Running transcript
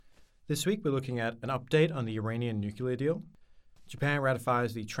This week we're looking at an update on the Iranian nuclear deal. Japan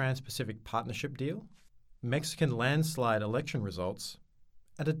ratifies the Trans-Pacific Partnership deal, Mexican landslide election results,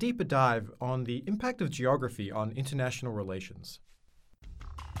 and a deeper dive on the impact of geography on international relations.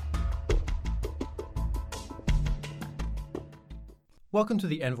 Welcome to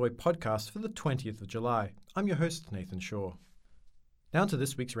the Envoy podcast for the 20th of July. I'm your host, Nathan Shaw. Now to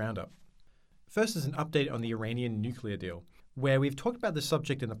this week's roundup. First is an update on the Iranian nuclear deal, where we've talked about this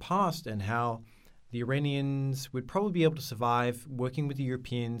subject in the past and how the Iranians would probably be able to survive working with the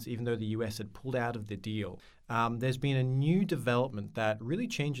Europeans even though the US had pulled out of the deal. There's been a new development that really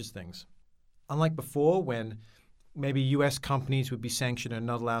changes things. Unlike before, when maybe US companies would be sanctioned and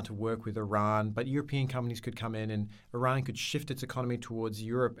not allowed to work with Iran, but European companies could come in and Iran could shift its economy towards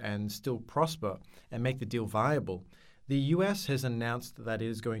Europe and still prosper and make the deal viable. The US has announced that it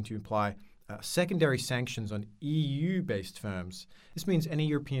is going to apply secondary sanctions on EU-based firms. This means any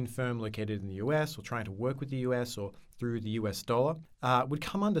European firm located in the US or trying to work with the US or through the US dollar would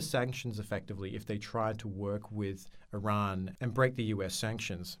come under sanctions effectively if they tried to work with Iran and break the US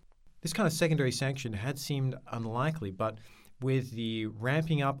sanctions. This kind of secondary sanction had seemed unlikely, but with the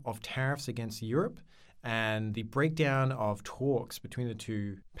ramping up of tariffs against Europe and the breakdown of talks between the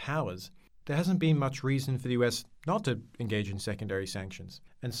two powers, there hasn't been much reason for the US not to engage in secondary sanctions.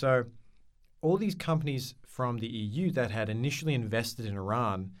 And so all these companies from the EU that had initially invested in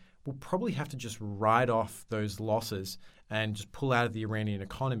Iran will probably have to just write off those losses and just pull out of the Iranian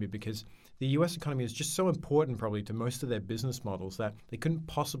economy because the US economy is just so important probably to most of their business models that they couldn't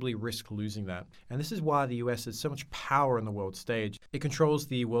possibly risk losing that. And this is why the US has so much power on the world stage. It controls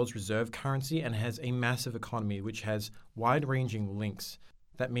the world's reserve currency and has a massive economy which has wide-ranging links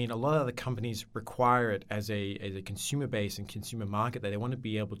that mean a lot of other companies require it as a consumer base and consumer market that they want to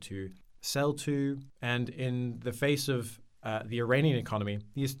be able to sell to. And in the face of the Iranian economy,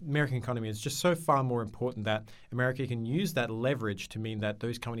 the American economy is just so far more important that America can use that leverage to mean that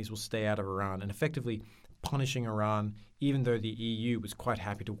those companies will stay out of Iran and effectively punishing Iran, even though the EU was quite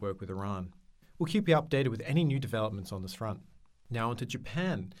happy to work with Iran. We'll keep you updated with any new developments on this front. Now on to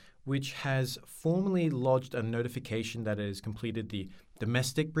Japan, which has formally lodged a notification that it has completed the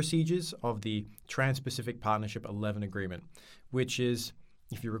domestic procedures of the Trans-Pacific Partnership 11 agreement, which is,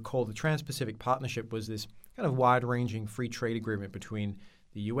 if you recall, the Trans-Pacific Partnership was this kind of wide-ranging free trade agreement between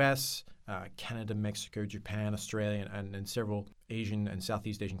the US, Canada, Mexico, Japan, Australia, and several Asian and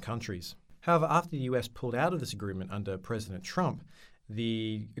Southeast Asian countries. However, after the US pulled out of this agreement under President Trump,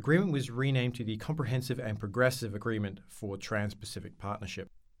 the agreement was renamed to the Comprehensive and Progressive Agreement for Trans-Pacific Partnership.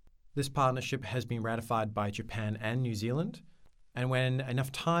 This partnership has been ratified by Japan and New Zealand, and when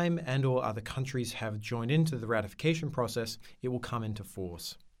enough time and/or other countries have joined into the ratification process, it will come into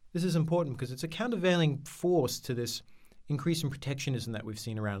force. This is important because it's a countervailing force to this increase in protectionism that we've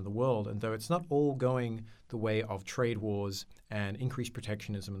seen around the world, and though it's not all going the way of trade wars and increased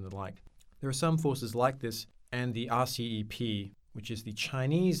protectionism and the like, there are some forces like this and the RCEP, which is the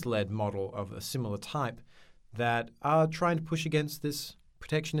Chinese-led model of a similar type, that are trying to push against this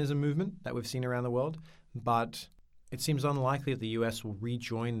protectionism movement that we've seen around the world, but it seems unlikely that the US will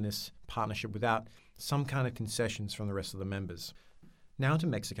rejoin this partnership without some kind of concessions from the rest of the members. Now to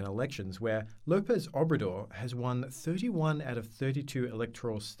Mexican elections, where López Obrador has won 31 out of 32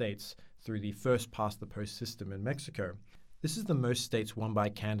 electoral states through the first-past-the-post system in Mexico. This is the most states won by a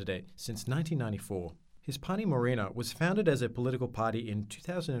candidate since 1994. His party Morena was founded as a political party in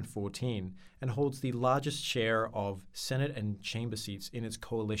 2014 and holds the largest share of Senate and chamber seats in its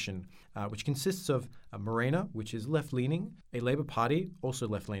coalition, which consists of Morena, which is left-leaning, a Labour Party, also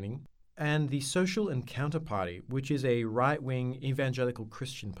left-leaning, and the Social Encounter Party, which is a right-wing evangelical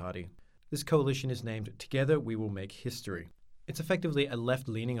Christian party. This coalition is named Together We Will Make History. It's effectively a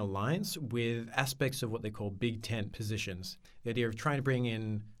left-leaning alliance with aspects of what they call big tent positions, the idea of trying to bring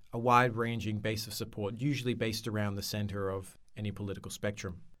in a wide-ranging base of support, usually based around the center of any political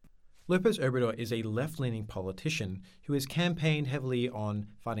spectrum. López Obrador is a left-leaning politician who has campaigned heavily on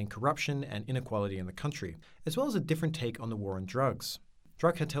fighting corruption and inequality in the country, as well as a different take on the war on drugs.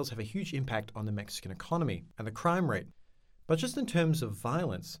 Drug cartels have a huge impact on the Mexican economy and the crime rate, but just in terms of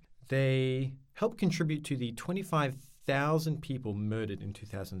violence, they help contribute to the 25,000 people murdered in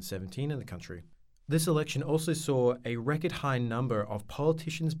 2017 in the country. This election also saw a record high number of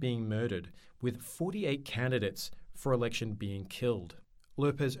politicians being murdered, with 48 candidates for election being killed.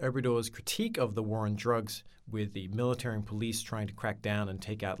 López Obrador's critique of the war on drugs, with the military and police trying to crack down and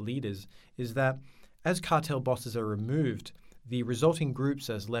take out leaders, is that as cartel bosses are removed, the resulting groups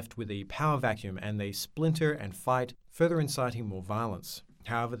are left with a power vacuum and they splinter and fight, further inciting more violence.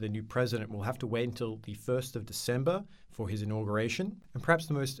 However, the new president will have to wait until the 1st of December for his inauguration. And perhaps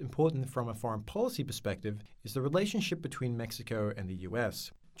the most important from a foreign policy perspective is the relationship between Mexico and the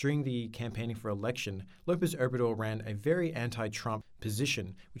US. During the campaigning for election, López Obrador ran a very anti-Trump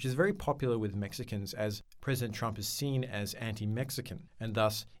position, which is very popular with Mexicans as President Trump is seen as anti-Mexican, and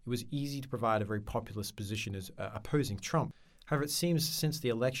thus it was easy to provide a very populist position as opposing Trump. However, it seems since the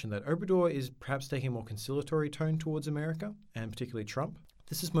election that Obrador is perhaps taking a more conciliatory tone towards America, and particularly Trump.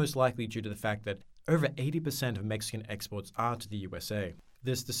 This is most likely due to the fact that over 80% of Mexican exports are to the USA.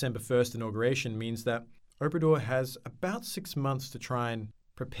 This December 1st inauguration means that Obrador has about 6 months to try and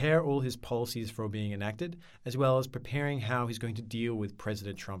prepare all his policies for being enacted, as well as preparing how he's going to deal with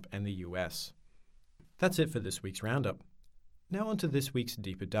President Trump and the US. That's it for this week's Roundup. Now on to this week's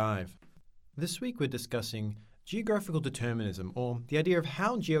Deeper Dive. This week we're discussing geographical determinism, or the idea of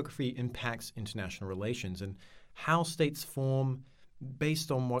how geography impacts international relations and how states form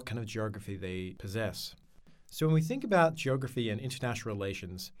based on what kind of geography they possess. So when we think about geography and international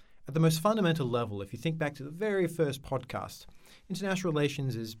relations, at the most fundamental level, if you think back to the very first podcast, international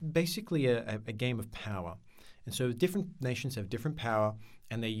relations is basically a game of power. And so different nations have different power,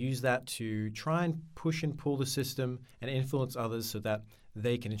 and they use that to try and push and pull the system and influence others so that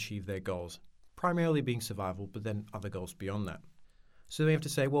they can achieve their goals, primarily being survival, but then other goals beyond that. So we have to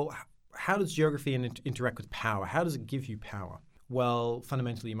say, well, how does geography interact with power? How does it give you power? Well,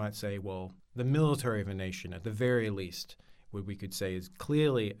 fundamentally, you might say, well, the military of a nation, at the very least, what we could say is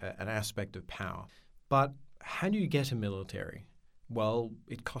clearly an aspect of power. But how do you get a military? Well,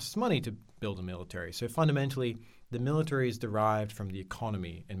 it costs money to build a military. So fundamentally, the military is derived from the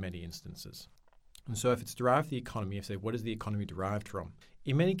economy in many instances. And so if it's derived from the economy, you say, what is the economy derived from?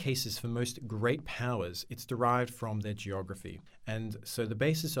 In many cases, for most great powers, it's derived from their geography. And so the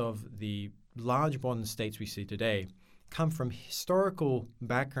basis of the large modern states we see today come from historical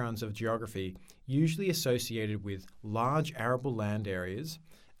backgrounds of geography, usually associated with large arable land areas,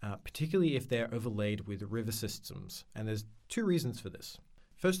 particularly if they're overlaid with river systems. And there's two reasons for this.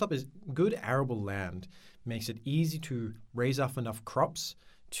 First up is good arable land makes it easy to raise up enough crops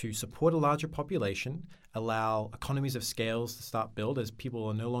to support a larger population, allow economies of scales to start build as people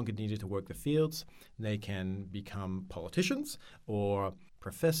are no longer needed to work the fields. They can become politicians or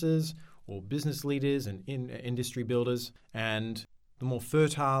professors or business leaders and industry builders. And the more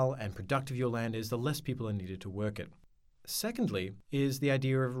fertile and productive your land is, the less people are needed to work it. Secondly is the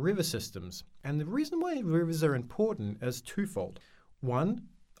idea of river systems. And the reason why rivers are important is twofold. One,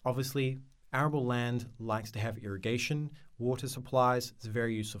 obviously, arable land likes to have irrigation, water supplies. It's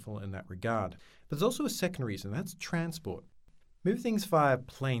very useful in that regard. But there's also a second reason, that's transport. Moving things via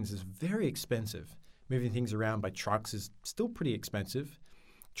planes is very expensive. Moving things around by trucks is still pretty expensive.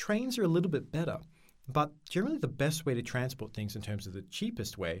 Trains are a little bit better, but generally the best way to transport things in terms of the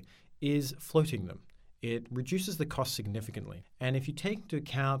cheapest way is floating them. It reduces the cost significantly. And if you take into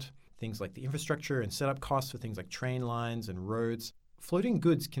account things like the infrastructure and setup costs for things like train lines and roads, floating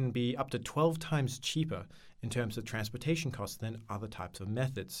goods can be up to 12 times cheaper in terms of transportation costs than other types of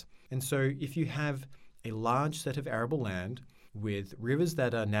methods. And so if you have a large set of arable land with rivers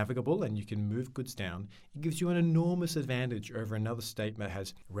that are navigable and you can move goods down, it gives you an enormous advantage over another state that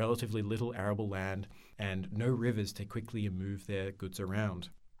has relatively little arable land and no rivers to quickly move their goods around.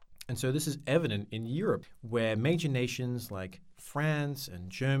 And so this is evident in Europe, where major nations like France and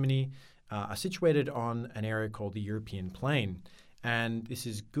Germany are situated on an area called the European Plain. And this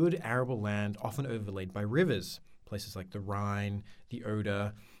is good arable land, often overlaid by rivers, places like the Rhine, the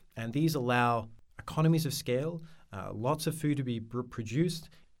Oder, and these allow economies of scale, lots of food to be produced.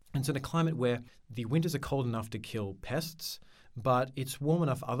 And so in a climate where the winters are cold enough to kill pests, but it's warm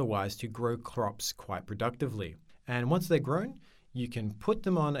enough otherwise to grow crops quite productively. And once they're grown, you can put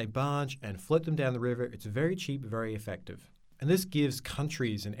them on a barge and float them down the river. It's very cheap, very effective. And this gives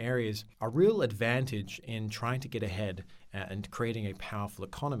countries and areas a real advantage in trying to get ahead and creating a powerful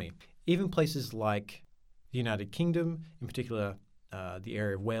economy. Even places like the United Kingdom, in particular the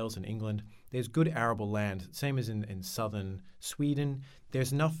area of Wales and England, there's good arable land, same as in southern Sweden.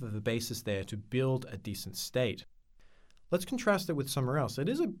 There's enough of a basis there to build a decent state. Let's contrast it with somewhere else. It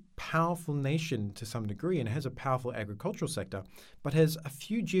is a powerful nation to some degree and has a powerful agricultural sector, but has a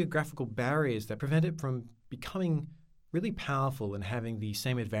few geographical barriers that prevent it from becoming really powerful and having the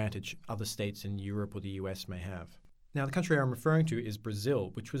same advantage other states in Europe or the US may have. Now, the country I'm referring to is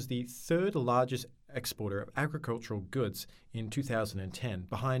Brazil, which was the third largest exporter of agricultural goods in 2010,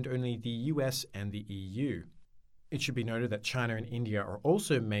 behind only the US and the EU. It should be noted that China and India are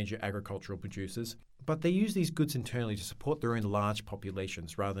also major agricultural producers, but they use these goods internally to support their own large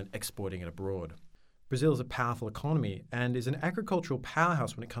populations rather than exporting it abroad. Brazil is a powerful economy and is an agricultural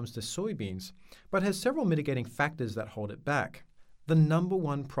powerhouse when it comes to soybeans, but has several mitigating factors that hold it back. The number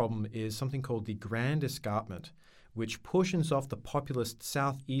one problem is something called the Grand Escarpment, which portions off the populous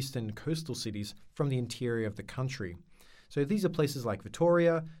southeastern coastal cities from the interior of the country. So these are places like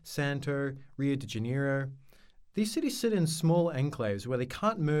Vitória, Santo, Rio de Janeiro. These cities sit in small enclaves where they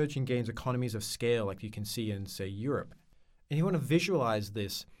can't merge and gain economies of scale like you can see in, say, Europe. And you want to visualize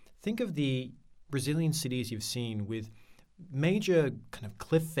this, think of the Brazilian cities you've seen with major kind of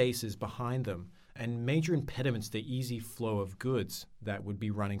cliff faces behind them and major impediments to the easy flow of goods that would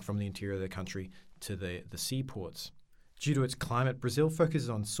be running from the interior of the country to the seaports. Due to its climate, Brazil focuses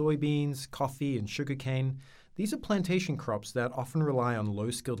on soybeans, coffee, and sugarcane. These are plantation crops that often rely on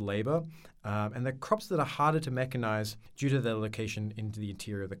low-skilled labor, and they're crops that are harder to mechanize due to their location into the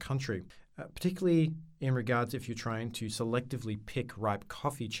interior of the country, particularly in regards if you're trying to selectively pick ripe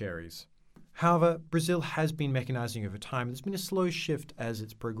coffee cherries. However, Brazil has been mechanizing over time. There's been a slow shift as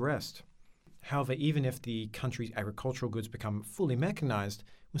it's progressed. However, even if the country's agricultural goods become fully mechanized,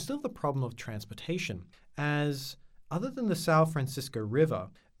 we still have the problem of transportation, as other than the São Francisco River,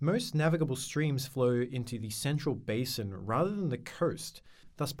 most navigable streams flow into the central basin rather than the coast.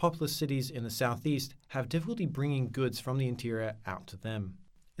 Thus, populous cities in the southeast have difficulty bringing goods from the interior out to them.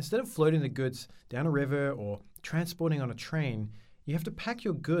 Instead of floating the goods down a river or transporting on a train, you have to pack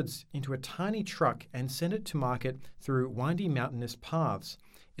your goods into a tiny truck and send it to market through windy mountainous paths.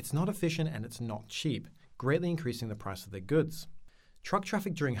 It's not efficient and it's not cheap, greatly increasing the price of their goods. Truck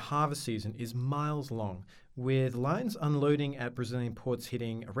traffic during harvest season is miles long, with lines unloading at Brazilian ports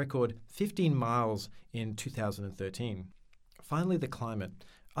hitting a record 15 miles in 2013. Finally, the climate.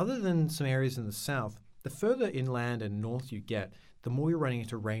 Other than some areas in the south, the further inland and north you get, the more you're running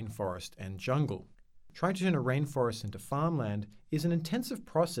into rainforest and jungle. Trying to turn a rainforest into farmland is an intensive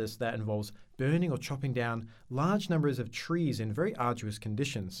process that involves burning or chopping down large numbers of trees in very arduous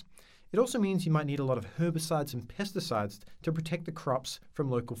conditions. It also means you might need a lot of herbicides and pesticides to protect the crops from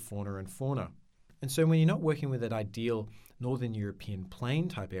local fauna and fauna. And so when you're not working with that ideal Northern European plain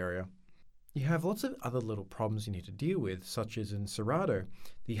type area, you have lots of other little problems you need to deal with, such as in Cerrado.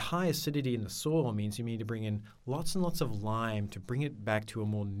 The high acidity in the soil means you need to bring in lots and lots of lime to bring it back to a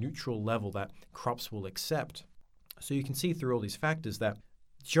more neutral level that crops will accept. So you can see through all these factors that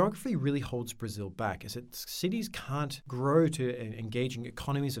geography really holds Brazil back, as its cities can't grow to engage in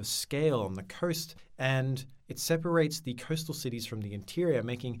economies of scale on the coast, and it separates the coastal cities from the interior,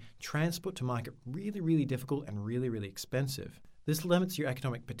 making transport to market really, really difficult and really, really expensive. This limits your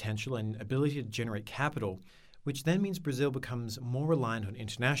economic potential and ability to generate capital, which then means Brazil becomes more reliant on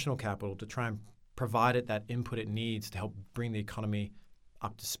international capital to try and provide it that input it needs to help bring the economy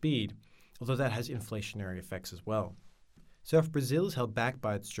up to speed, although that has inflationary effects as well. So if Brazil is held back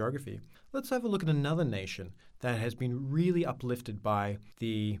by its geography, let's have a look at another nation that has been really uplifted by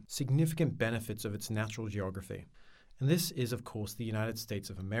the significant benefits of its natural geography. And this is, of course, the United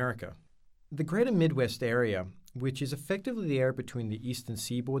States of America. The greater Midwest area, which is effectively the area between the eastern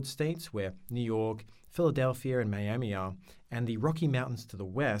seaboard states, where New York, Philadelphia, and Miami are, and the Rocky Mountains to the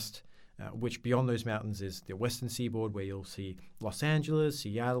west, which beyond those mountains is the western seaboard, where you'll see Los Angeles,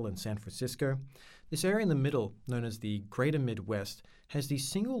 Seattle, and San Francisco. This area in the middle, known as the Greater Midwest, has the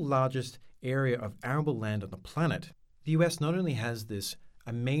single largest area of arable land on the planet. The US not only has this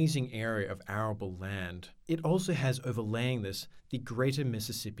amazing area of arable land, it also has overlaying this the Greater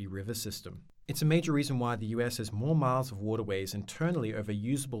Mississippi River system. It's a major reason why the US has more miles of waterways internally over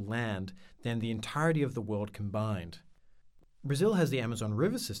usable land than the entirety of the world combined. Brazil has the Amazon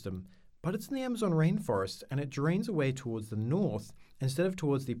River system, but it's in the Amazon rainforest and it drains away towards the north instead of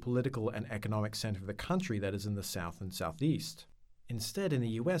towards the political and economic center of the country that is in the south and southeast. Instead, in the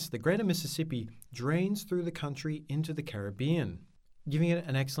US, the Greater Mississippi drains through the country into the Caribbean, giving it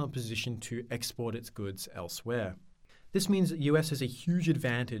an excellent position to export its goods elsewhere. This means that the US has a huge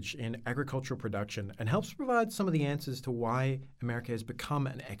advantage in agricultural production and helps provide some of the answers to why America has become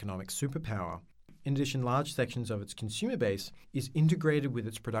an economic superpower. In addition, large sections of its consumer base is integrated with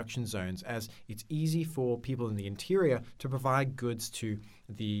its production zones, as it's easy for people in the interior to provide goods to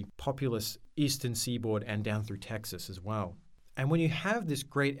the populous eastern seaboard and down through Texas as well. And when you have this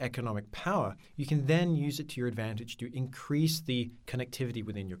great economic power, you can then use it to your advantage to increase the connectivity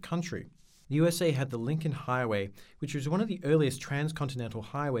within your country. The USA had the Lincoln Highway, which was one of the earliest transcontinental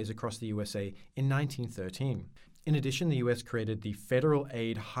highways across the USA in 1913. In addition, the US created the Federal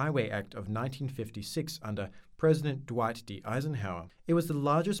Aid Highway Act of 1956 under President Dwight D. Eisenhower. It was the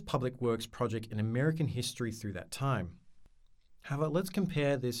largest public works project in American history through that time. However, let's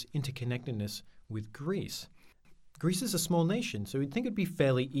compare this interconnectedness with Greece. Greece is a small nation, so you'd think it'd be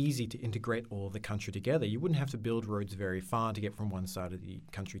fairly easy to integrate all of the country together. You wouldn't have to build roads very far to get from one side of the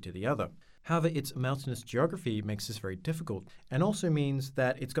country to the other. However, its mountainous geography makes this very difficult and also means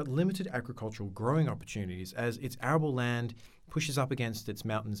that it's got limited agricultural growing opportunities as its arable land pushes up against its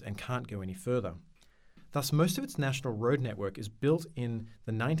mountains and can't go any further. Thus, most of its national road network is built in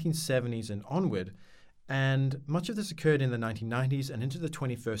the 1970s and onward, and much of this occurred in the 1990s and into the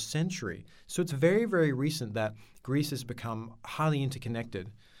 21st century. So it's very, very recent that Greece has become highly interconnected.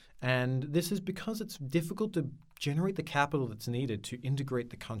 And this is because it's difficult to generate the capital that's needed to integrate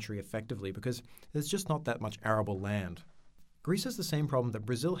the country effectively because there's just not that much arable land. Greece has the same problem that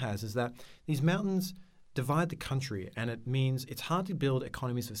Brazil has, is that these mountains divide the country, and it means it's hard to build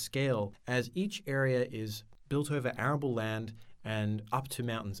economies of scale as each area is built over arable land and up to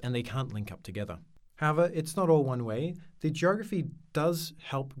mountains, and they can't link up together. However, it's not all one way. The geography does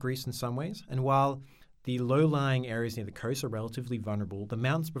help Greece in some ways, and while the low-lying areas near the coast are relatively vulnerable, the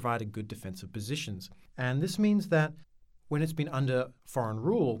mountains provide a good defensive positions. And this means that when it's been under foreign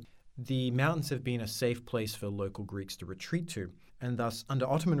rule, the mountains have been a safe place for local Greeks to retreat to. And thus, under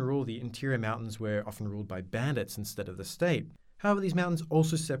Ottoman rule, the interior mountains were often ruled by bandits instead of the state. However, these mountains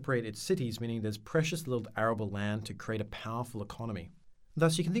also separate its cities, meaning there's precious little arable land to create a powerful economy.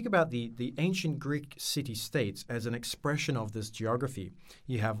 Thus, you can think about the ancient Greek city-states as an expression of this geography.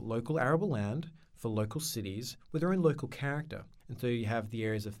 You have local arable land for local cities with their own local character. And so you have the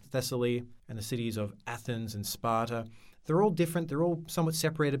areas of Thessaly and the cities of Athens and Sparta. They're all different. They're all somewhat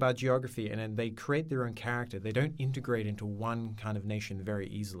separated by geography, and then they create their own character. They don't integrate into one kind of nation very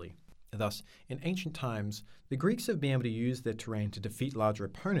easily. Thus, in ancient times, the Greeks have been able to use their terrain to defeat larger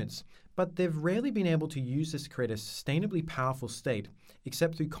opponents, but they've rarely been able to use this to create a sustainably powerful state,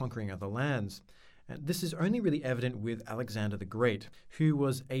 except through conquering other lands. And this is only really evident with Alexander the Great, who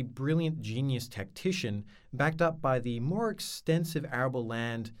was a brilliant genius tactician, backed up by the more extensive arable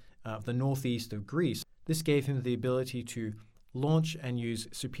land of the northeast of Greece. This gave him the ability to launch and use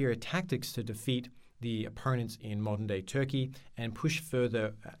superior tactics to defeat the opponents in modern-day Turkey and push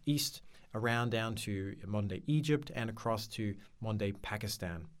further east around down to modern-day Egypt and across to modern-day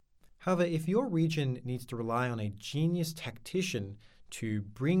Pakistan. However, if your region needs to rely on a genius tactician to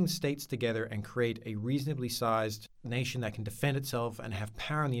bring states together and create a reasonably sized nation that can defend itself and have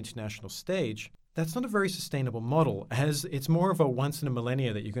power on the international stage, that's not a very sustainable model, as it's more of a once in a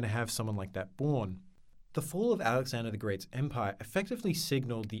millennia that you're going to have someone like that born. The fall of Alexander the Great's empire effectively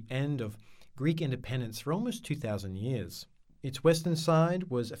signaled the end of Greek independence for almost 2,000 years. Its western side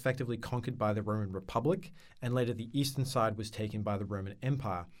was effectively conquered by the Roman Republic, and later the eastern side was taken by the Roman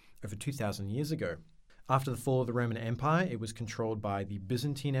Empire over 2,000 years ago. After the fall of the Roman Empire, it was controlled by the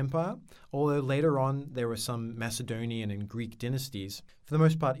Byzantine Empire, although later on there were some Macedonian and Greek dynasties. For the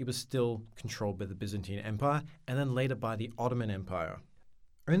most part, it was still controlled by the Byzantine Empire, and then later by the Ottoman Empire.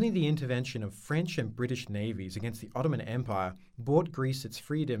 Only the intervention of French and British navies against the Ottoman Empire bought Greece its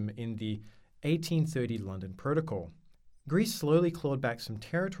freedom in the 1830 London Protocol. Greece slowly clawed back some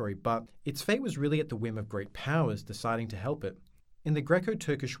territory, but its fate was really at the whim of great powers deciding to help it. In the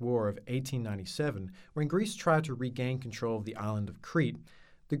Greco-Turkish War of 1897, when Greece tried to regain control of the island of Crete,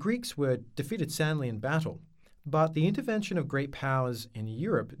 the Greeks were defeated soundly in battle. But the intervention of great powers in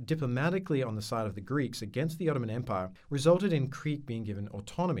Europe, diplomatically on the side of the Greeks against the Ottoman Empire, resulted in Crete being given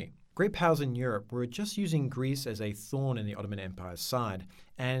autonomy. Great powers in Europe were just using Greece as a thorn in the Ottoman Empire's side,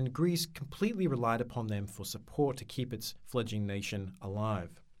 and Greece completely relied upon them for support to keep its fledgling nation alive.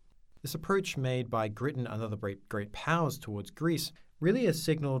 This approach made by Britain and other great powers towards Greece really has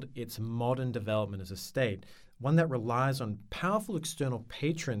signaled its modern development as a state, one that relies on powerful external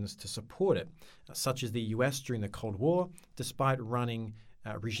patrons to support it, such as the US during the Cold War, despite running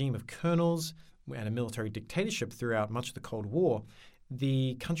a regime of colonels and a military dictatorship throughout much of the Cold War.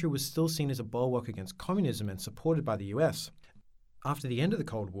 The country was still seen as a bulwark against communism and supported by the US. After the end of the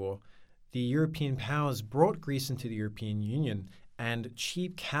Cold War, the European powers brought Greece into the European Union, and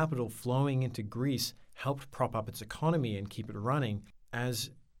cheap capital flowing into Greece helped prop up its economy and keep it running, as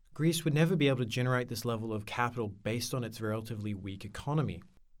Greece would never be able to generate this level of capital based on its relatively weak economy.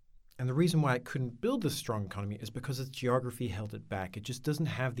 And the reason why it couldn't build this strong economy is because its geography held it back. It just doesn't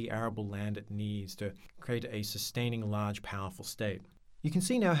have the arable land it needs to create a sustaining, large, powerful state. You can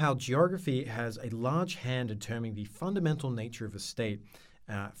see now how geography has a large hand in determining the fundamental nature of a state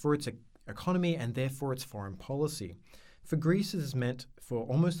for its economy and therefore its foreign policy. For Greece, it has meant for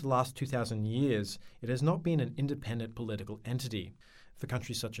almost the last 2,000 years, it has not been an independent political entity. For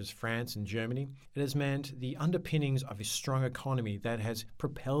countries such as France and Germany, it has meant the underpinnings of a strong economy that has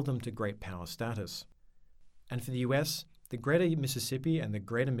propelled them to great power status. And for the US, the greater Mississippi and the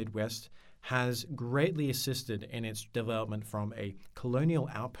greater Midwest has greatly assisted in its development from a colonial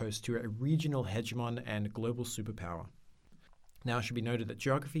outpost to a regional hegemon and global superpower. Now, it should be noted that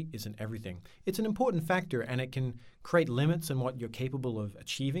geography isn't everything. It's an important factor, and it can create limits on what you're capable of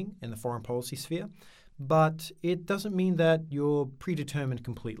achieving in the foreign policy sphere, but it doesn't mean that you're predetermined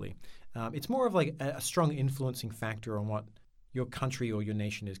completely. It's more of like a strong influencing factor on what your country or your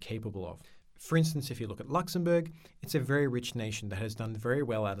nation is capable of. For instance, if you look at Luxembourg, it's a very rich nation that has done very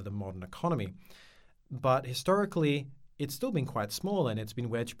well out of the modern economy. But historically, it's still been quite small, and it's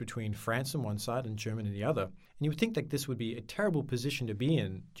been wedged between France on one side and Germany on the other. And you would think that this would be a terrible position to be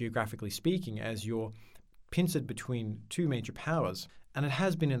in, geographically speaking, as you're pincered between two major powers. And it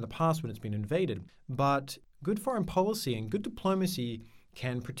has been in the past when it's been invaded. But good foreign policy and good diplomacy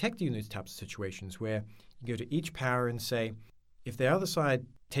can protect you in these types of situations where you go to each power and say, if the other side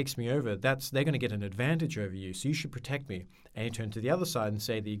takes me over, they're going to get an advantage over you, so you should protect me. And you turn to the other side and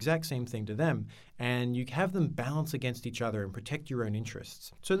say the exact same thing to them, and you have them balance against each other and protect your own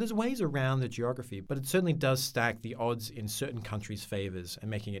interests. So there's ways around the geography, but it certainly does stack the odds in certain countries' favors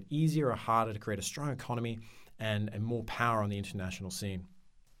and making it easier or harder to create a strong economy and more power on the international scene.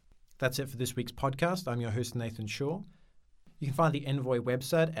 That's it for this week's podcast. I'm your host, Nathan Shaw. You can find the Envoy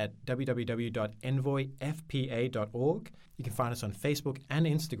website at www.envoyfpa.org. You can find us on Facebook and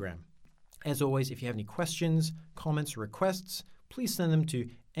Instagram. As always, if you have any questions, comments, or requests, please send them to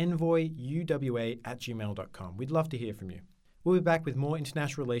envoyuwa@gmail.com. We'd love to hear from you. We'll be back with more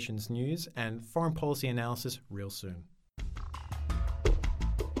international relations news and foreign policy analysis real soon.